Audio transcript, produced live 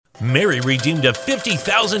Mary redeemed a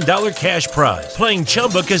 $50,000 cash prize playing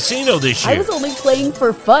Chumba Casino this year. I was only playing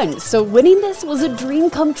for fun, so winning this was a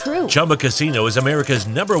dream come true. Chumba Casino is America's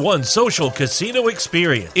 #1 social casino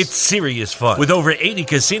experience. It's serious fun. With over 80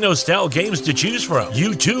 casino-style games to choose from,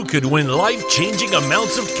 you too could win life-changing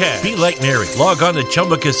amounts of cash. Be like Mary. Log on to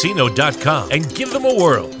ChumbaCasino.com and give them a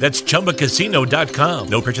whirl. That's ChumbaCasino.com.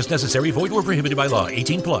 No purchase necessary. Void where prohibited by law.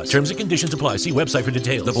 18+. Terms and conditions apply. See website for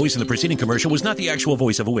details. The voice in the preceding commercial was not the actual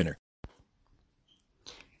voice of a winner.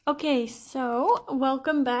 Okay, so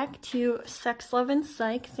welcome back to Sex, Love, and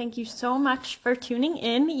Psych. Thank you so much for tuning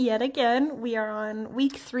in yet again. We are on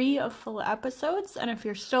week 3 of full episodes, and if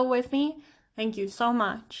you're still with me, thank you so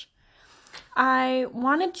much. I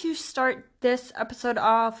wanted to start this episode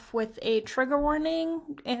off with a trigger warning.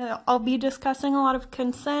 I'll be discussing a lot of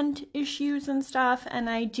consent issues and stuff, and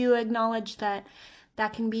I do acknowledge that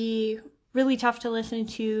that can be really tough to listen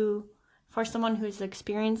to for someone who's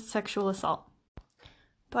experienced sexual assault.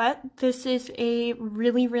 But this is a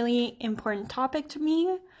really, really important topic to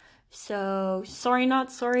me, so sorry not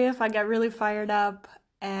sorry if I get really fired up,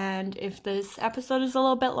 and if this episode is a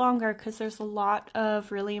little bit longer, because there's a lot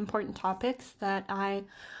of really important topics that I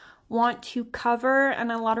want to cover,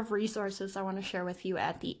 and a lot of resources I want to share with you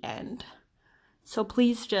at the end. So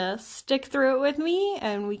please just stick through it with me,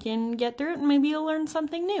 and we can get through it, and maybe you'll learn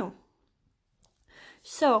something new.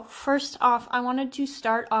 So, first off, I wanted to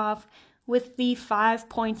start off with the 5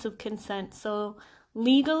 points of consent. So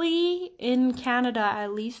legally in Canada,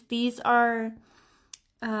 at least, these are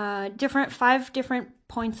 5 different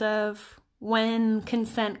points of when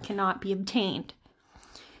consent cannot be obtained.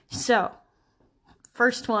 So,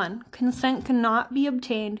 first one, consent cannot be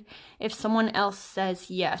obtained if someone else says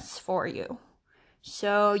yes for you.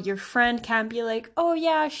 So your friend can't be like, oh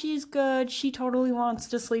yeah, she's good, she totally wants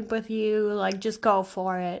to sleep with you, like just go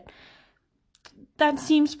for it. That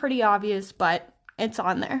seems pretty obvious, but it's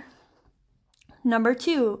on there. Number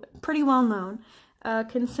 2, pretty well known.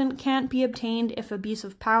 Consent can't be obtained if abuse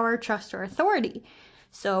of power, trust, or authority.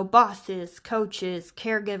 So bosses, coaches,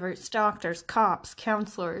 caregivers, doctors, cops,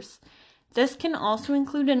 counselors. This can also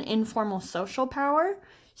include an informal social power.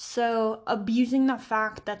 So abusing the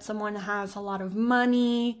fact that someone has a lot of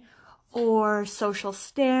money or social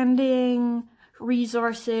standing,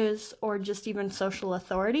 resources, or just even social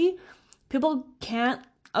authority. People can't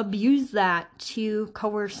abuse that to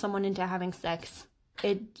coerce someone into having sex.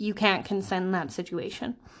 You can't consent in that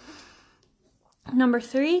situation. Number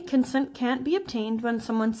 3, consent can't be obtained when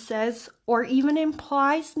someone says or even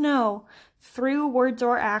implies no through words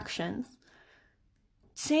or actions.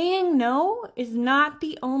 Saying no is not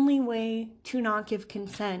the only way to not give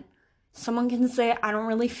consent. Someone can say, I don't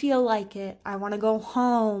really feel like it. I want to go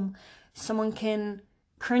home. Someone can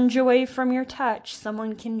cringe away from your touch.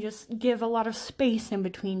 Someone can just give a lot of space in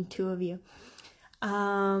between two of you.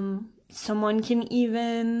 Someone can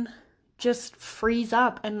even just freeze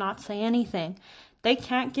up and not say anything. They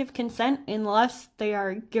can't give consent unless they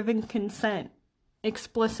are giving consent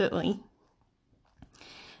explicitly.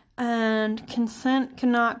 And consent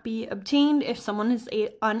cannot be obtained if someone is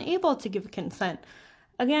unable to give consent.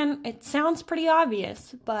 Again, it sounds pretty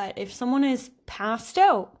obvious, but if someone is passed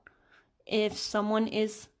out, if someone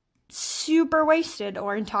is super wasted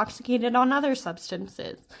or intoxicated on other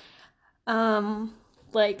substances,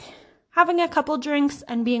 like having a couple drinks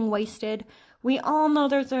and being wasted, we all know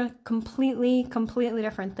those are completely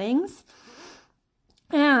different things.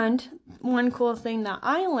 And one cool thing that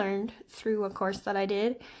I learned through a course that I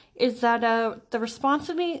did is that the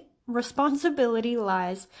responsibility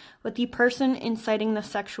lies with the person inciting the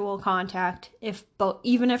sexual contact,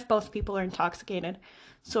 even if both people are intoxicated.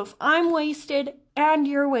 So if I'm wasted and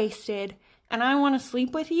you're wasted and I want to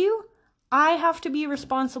sleep with you, I have to be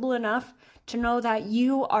responsible enough to know that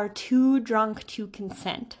you are too drunk to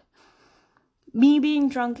consent. Me being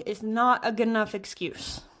drunk is not a good enough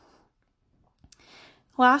excuse.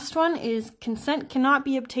 Last one is consent cannot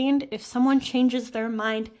be obtained if someone changes their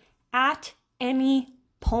mind at any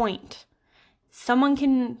point. Someone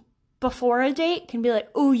can, before a date, can be like,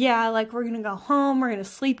 oh yeah, like we're gonna go home, we're gonna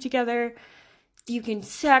sleep together. You can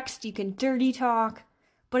sext, you can dirty talk.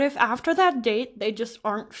 But if after that date they just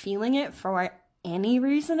aren't feeling it for any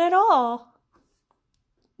reason at all,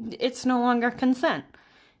 it's no longer consent.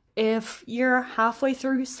 If you're halfway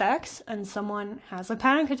through sex and someone has a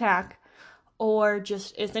panic attack or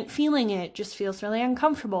just isn't feeling it, just feels really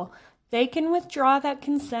uncomfortable, they can withdraw that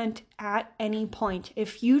consent at any point.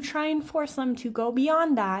 If you try and force them to go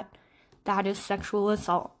beyond that, that is sexual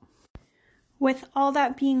assault. With all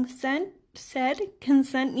that being said,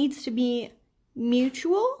 consent needs to be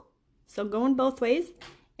mutual, so going both ways,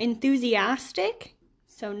 enthusiastic,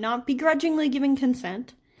 so not begrudgingly giving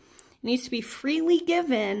consent. It needs to be freely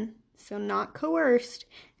given, so not coerced,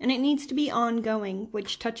 and it needs to be ongoing,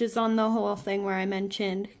 which touches on the whole thing where I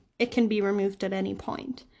mentioned it can be removed at any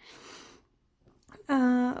point.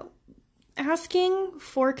 Asking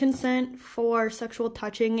for consent for sexual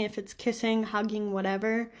touching, if it's kissing, hugging,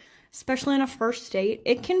 whatever, especially on a first date,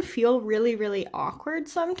 it can feel really, really awkward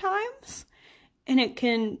sometimes. And it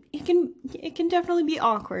can definitely be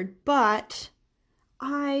awkward, but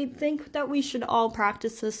I think that we should all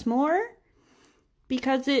practice this more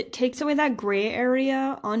because it takes away that gray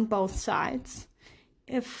area on both sides.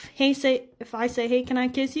 If I say, hey, can I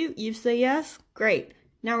kiss you? You say yes, great.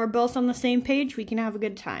 Now we're both on the same page, we can have a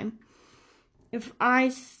good time. If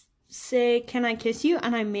I say, can I kiss you?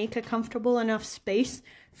 And I make a comfortable enough space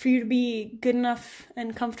for you to be good enough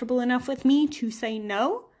and comfortable enough with me to say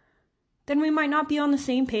no, then we might not be on the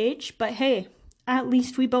same page, but hey, at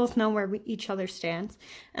least we both know where each other stands.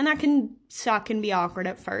 And that can suck and be awkward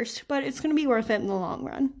at first, but it's going to be worth it in the long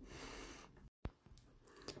run.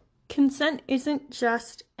 Consent isn't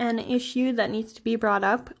just an issue that needs to be brought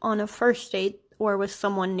up on a first date or with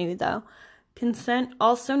someone new, though. Consent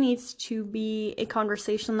also needs to be a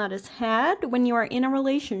conversation that is had when you are in a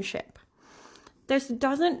relationship. This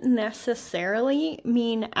doesn't necessarily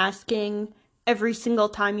mean asking every single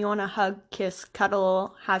time you want to hug, kiss,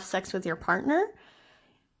 cuddle, have sex with your partner,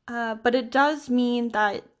 but it does mean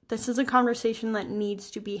that this is a conversation that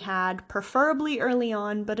needs to be had, preferably early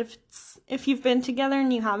on, but if you've been together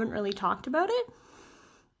and you haven't really talked about it,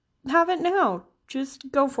 have it now.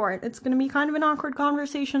 Just go for it. It's going to be kind of an awkward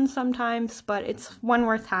conversation sometimes, but it's one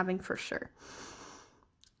worth having for sure.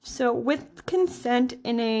 So with consent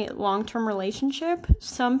in a long-term relationship,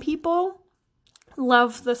 some people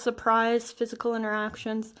love the surprise physical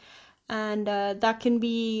interactions, and that can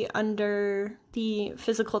be under the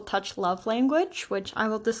physical touch love language, which I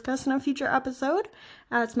will discuss in a future episode,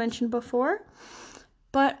 as mentioned before.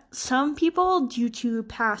 But some people, due to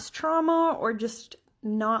past trauma or just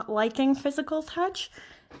not liking physical touch,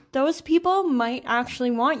 those people might actually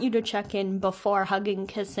want you to check in before hugging,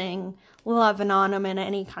 kissing, loving on them in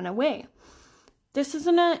any kind of way. This is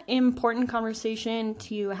an important conversation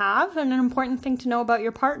to have and an important thing to know about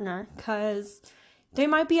your partner, because they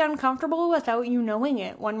might be uncomfortable without you knowing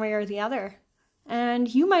it one way or the other.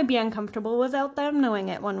 And you might be uncomfortable without them knowing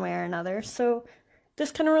it one way or another. So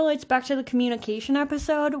this kind of relates back to the communication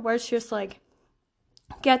episode, where it's just like,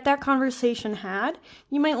 get that conversation had.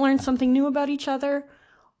 You might learn something new about each other,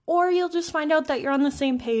 or you'll just find out that you're on the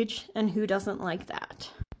same page, and who doesn't like that?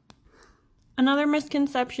 Another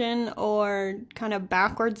misconception or kind of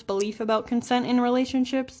backwards belief about consent in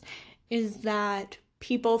relationships is that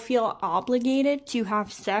people feel obligated to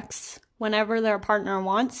have sex whenever their partner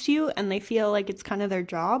wants to, and they feel like it's kind of their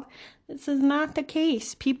job. This is not the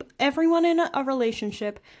case. Everyone in a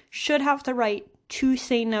relationship should have the right to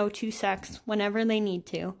say no to sex whenever they need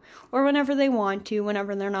to, or whenever they want to,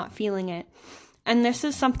 whenever they're not feeling it. And this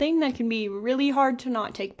is something that can be really hard to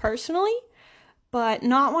not take personally, but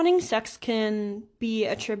not wanting sex can be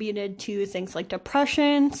attributed to things like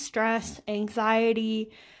depression, stress,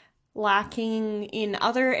 anxiety, lacking in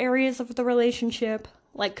other areas of the relationship,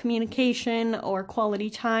 like communication or quality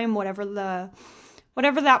time, whatever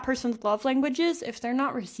that person's love language is. If they're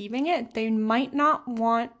not receiving it, they might not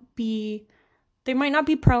be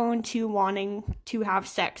prone to wanting to have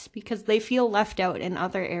sex because they feel left out in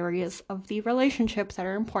other areas of the relationship that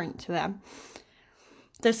are important to them.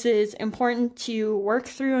 This is important to work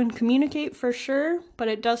through and communicate for sure, but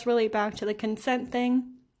it does relate back to the consent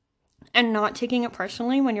thing and not taking it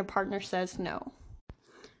personally when your partner says no.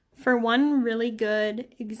 For one really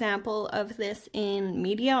good example of this in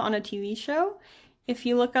media on a TV show, if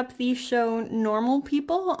you look up the show Normal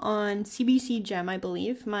People on CBC Gem, I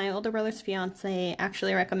believe, my older brother's fiance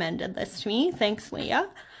actually recommended this to me. Thanks, Leah.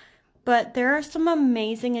 But there are some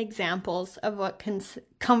amazing examples of what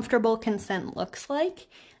comfortable consent looks like.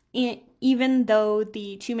 Even though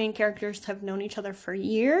the two main characters have known each other for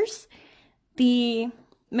years, the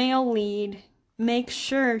male lead makes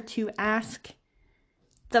sure to ask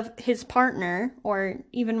his partner, or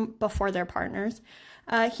even before they're partners,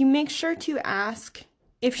 he makes sure to ask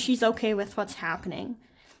if she's okay with what's happening,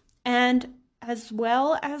 and as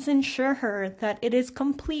well as ensure her that it is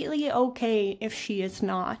completely okay if she is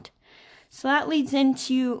not. So that leads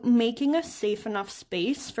into making a safe enough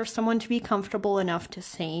space for someone to be comfortable enough to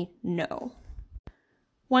say no.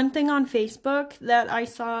 One thing on Facebook that I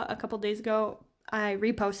saw a couple days ago, I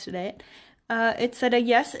reposted it. It said a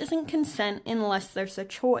yes isn't consent unless there's a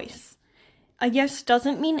choice. A yes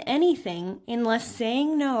doesn't mean anything unless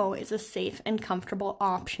saying no is a safe and comfortable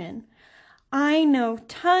option. I know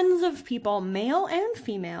tons of people, male and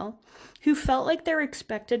female, who felt like they were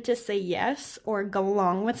expected to say yes or go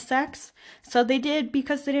along with sex. So they did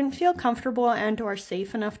because they didn't feel comfortable and or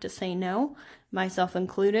safe enough to say no, myself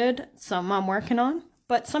included, some I'm working on.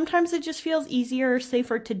 But sometimes it just feels easier or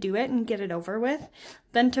safer to do it and get it over with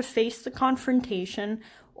than to face the confrontation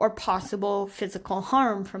or possible physical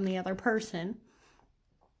harm from the other person.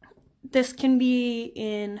 This can be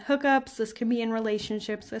in hookups, this can be in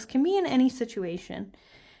relationships, this can be in any situation.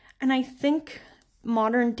 And I think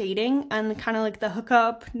modern dating and kind of like the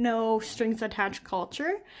hookup, no strings attached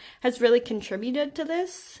culture has really contributed to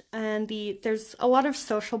this. And there's a lot of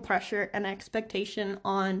social pressure and expectation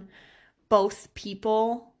on both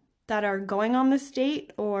people that are going on this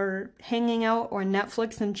date or hanging out or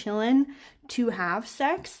Netflix and chilling to have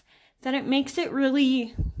sex, that it makes it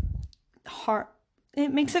really hard.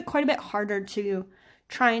 It makes it quite a bit harder to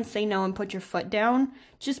try and say no and put your foot down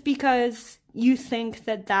just because you think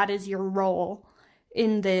that that is your role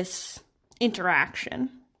in this interaction.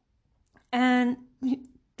 And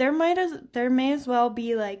there may as well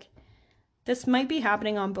be like, this might be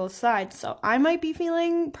happening on both sides. So I might be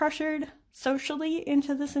feeling pressured socially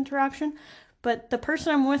into this interaction, but the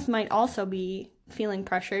person I'm with might also be feeling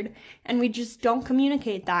pressured, and we just don't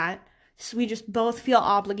communicate that. So we just both feel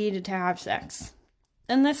obligated to have sex.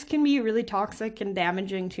 And this can be really toxic and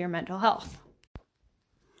damaging to your mental health.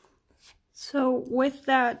 So with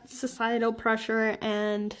that societal pressure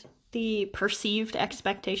and the perceived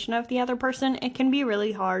expectation of the other person, it can be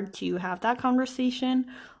really hard to have that conversation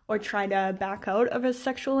or try to back out of a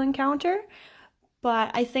sexual encounter.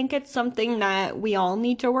 But I think it's something that we all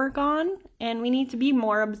need to work on, and we need to be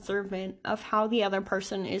more observant of how the other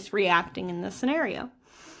person is reacting in this scenario.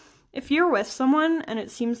 If you're with someone and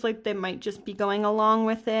it seems like they might just be going along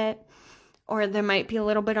with it, or they might be a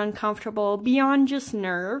little bit uncomfortable beyond just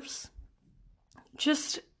nerves,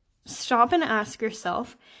 just stop and ask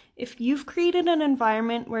yourself if you've created an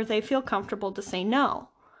environment where they feel comfortable to say no.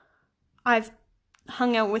 I've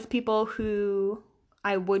hung out with people who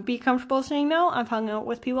I would be comfortable saying no. I've hung out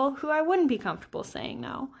with people who I wouldn't be comfortable saying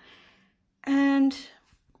no. And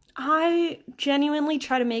I genuinely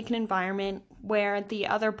try to make an environment where the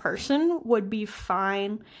other person would be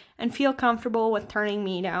fine and feel comfortable with turning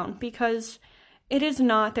me down, because it is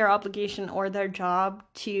not their obligation or their job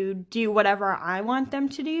to do whatever I want them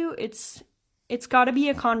to do. It's got to be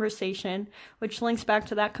a conversation, which links back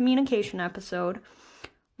to that communication episode,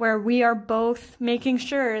 where we are both making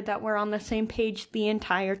sure that we're on the same page the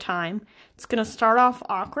entire time. It's going to start off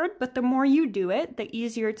awkward, but the more you do it, the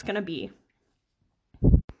easier it's going to be.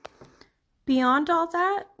 Beyond all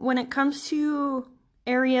that, when it comes to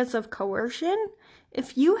areas of coercion,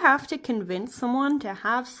 if you have to convince someone to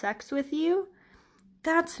have sex with you,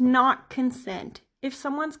 that's not consent. If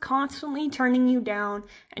someone's constantly turning you down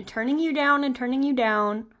and turning you down and turning you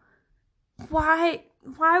down, why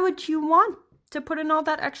would you want to put in all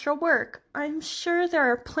that extra work? I'm sure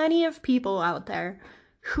there are plenty of people out there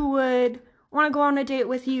who would want to go on a date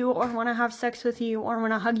with you or want to have sex with you or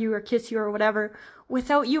want to hug you or kiss you or whatever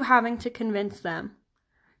without you having to convince them.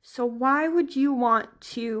 So why would you want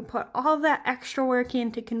to put all that extra work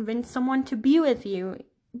in to convince someone to be with you,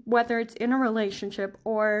 whether it's in a relationship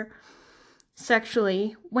or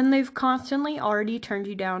sexually, when they've constantly already turned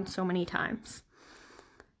you down so many times?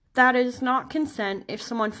 That is not consent. If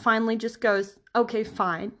someone finally just goes, okay,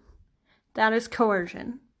 fine, that is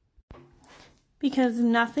coercion. Because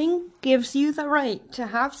nothing gives you the right to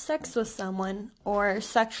have sex with someone or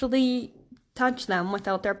sexually touch them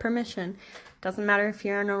without their permission. Doesn't matter if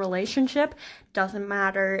you're in a relationship, doesn't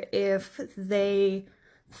matter if they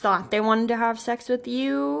thought they wanted to have sex with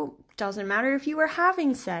you, doesn't matter if you were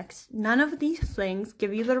having sex. None of these things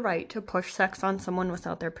give you the right to push sex on someone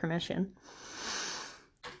without their permission.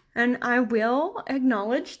 And I will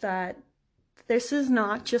acknowledge that this is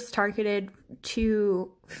not just targeted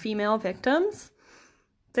to female victims.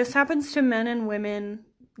 This happens to men and women,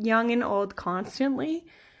 young and old, constantly.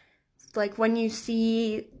 Like when you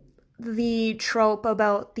see the trope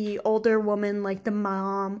about the older woman, like the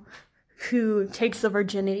mom who takes the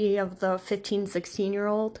virginity of the 15,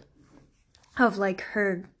 16-year-old, of like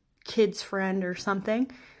her kid's friend or something.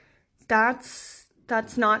 That's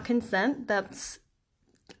not consent. That's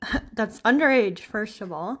underage, first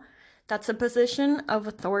of all. That's a position of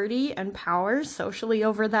authority and power socially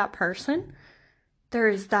over that person. There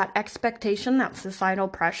is that expectation, that societal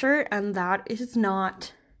pressure, and that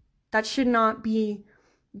should not be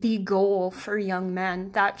the goal for young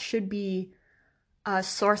men. That should be a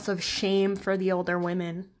source of shame for the older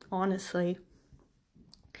women, honestly.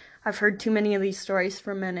 I've heard too many of these stories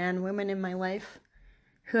from men and women in my life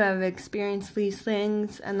who have experienced these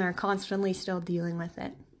things and they're constantly still dealing with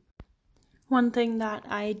it. One thing that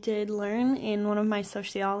I did learn in one of my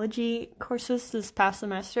sociology courses this past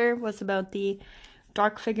semester was about the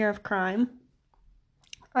dark figure of crime.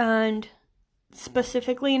 And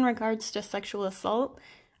specifically in regards to sexual assault,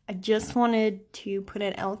 I just wanted to put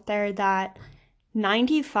it out there that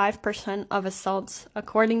 95% of assaults,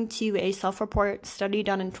 according to a self-report study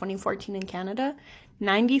done in 2014 in Canada,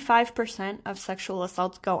 95% of sexual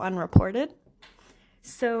assaults go unreported.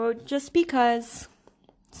 So just because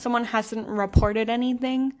someone hasn't reported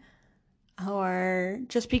anything, or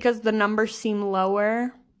just because the numbers seem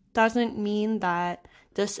lower, doesn't mean that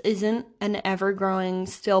this isn't an ever-growing,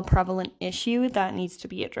 still prevalent issue that needs to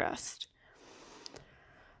be addressed.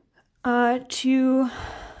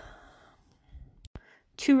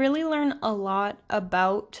 To really learn a lot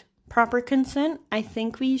about proper consent, I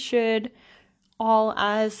think we should all,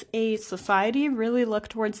 as a society, really look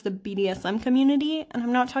towards the BDSM community. And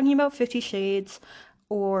I'm not talking about 50 Shades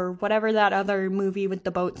or whatever that other movie with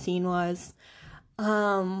the boat scene was.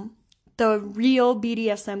 The real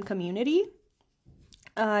BDSM community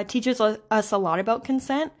teaches us a lot about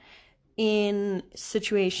consent in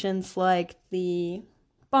situations like the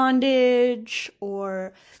bondage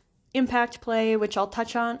or impact play, which I'll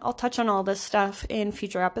touch on. I'll touch on all this stuff in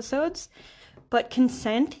future episodes. But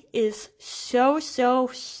consent is so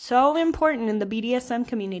important in the BDSM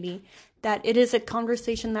community that it is a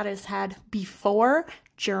conversation that is had before,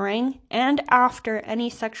 during, and after any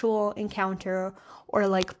sexual encounter or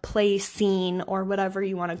like play scene or whatever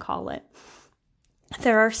you want to call it.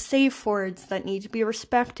 There are safe words that need to be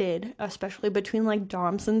respected, especially between like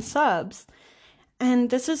doms and subs. And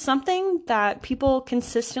this is something that people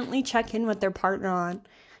consistently check in with their partner on,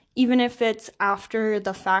 even if it's after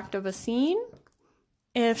the fact of a scene.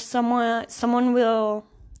 If someone will,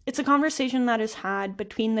 it's a conversation that is had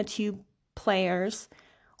between the two players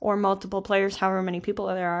or multiple players, however many people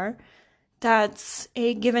there are. That's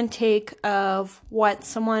a give and take of what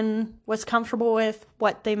someone was comfortable with,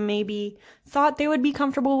 what they maybe thought they would be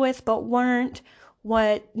comfortable with, but weren't,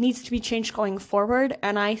 what needs to be changed going forward.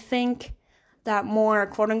 And I think that more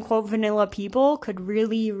quote-unquote vanilla people could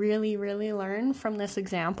really learn from this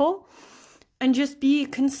example and just be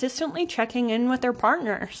consistently checking in with their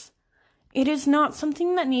partners. It is not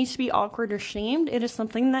something that needs to be awkward or shamed. It is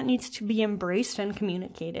something that needs to be embraced and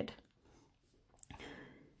communicated.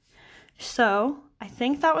 So, I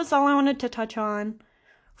think that was all I wanted to touch on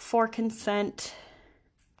for consent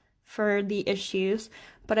for the issues,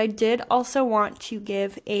 but I did also want to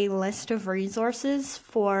give a list of resources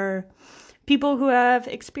for people who have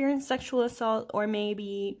experienced sexual assault or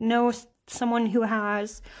maybe know someone who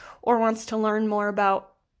has or wants to learn more about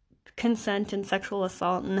consent and sexual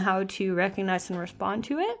assault and how to recognize and respond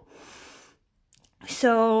to it.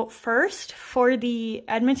 So first, for the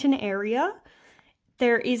Edmonton area,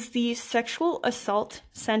 there is the Sexual Assault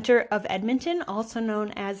Center of Edmonton, also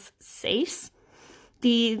known as SACE.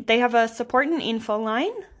 They have a support and info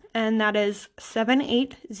line, and that is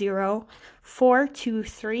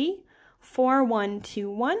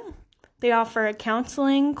 780-423-4121. They offer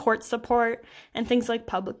counseling, court support, and things like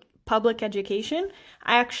public education.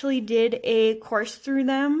 I actually did a course through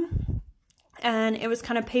them, and it was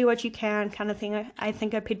kind of pay what you can kind of thing. I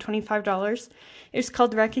think I paid $25. It was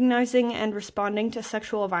called Recognizing and Responding to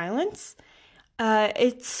Sexual Violence.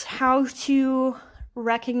 It's how to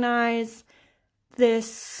recognize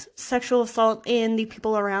this sexual assault in the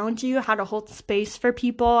people around you, how to hold space for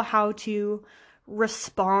people, how to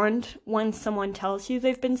respond when someone tells you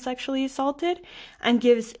they've been sexually assaulted, and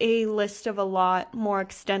gives a list of a lot more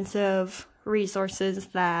extensive resources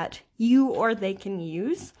that you or they can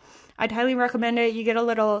use. I'd highly recommend it. You get a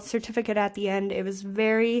little certificate at the end. It was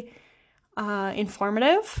very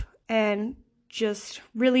informative and just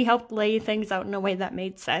really helped lay things out in a way that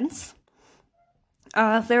made sense.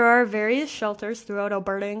 There are various shelters throughout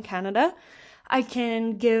Alberta and Canada. I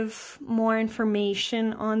can give more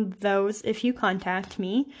information on those if you contact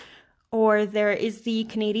me. Or there is the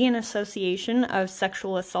Canadian Association of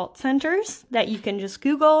Sexual Assault Centers that you can just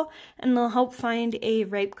Google, and they'll help find a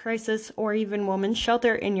rape crisis or even women's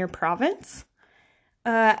shelter in your province.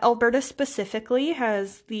 Alberta specifically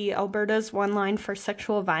has the Alberta's One Line for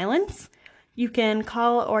Sexual Violence. You can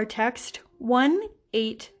call or text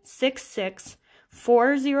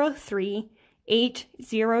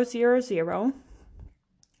 1-866-403-8000.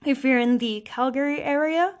 If you're in the Calgary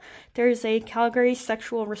area, there's a Calgary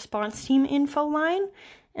Sexual Response Team info line,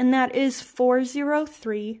 and that is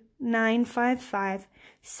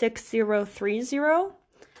 403-955-6030.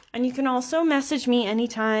 And you can also message me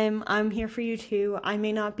anytime. I'm here for you too. I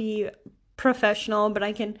may not be professional, but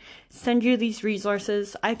I can send you these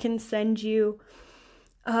resources. I can send you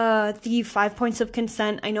the 5 points of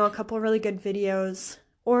consent. I know a couple really good videos.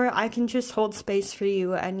 Or I can just hold space for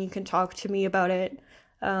you and you can talk to me about it.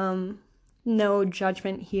 No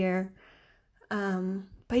judgment here.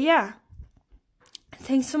 But yeah.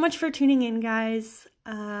 Thanks so much for tuning in, guys.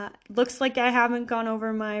 Looks like I haven't gone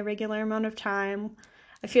over my regular amount of time.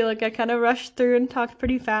 I feel like I kind of rushed through and talked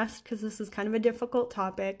pretty fast because this is kind of a difficult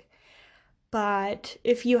topic. But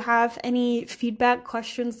if you have any feedback,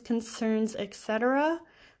 questions, concerns, etc.,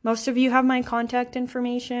 most of you have my contact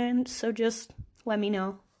information, so just let me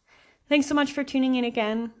know. Thanks so much for tuning in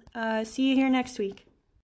again. See you here next week.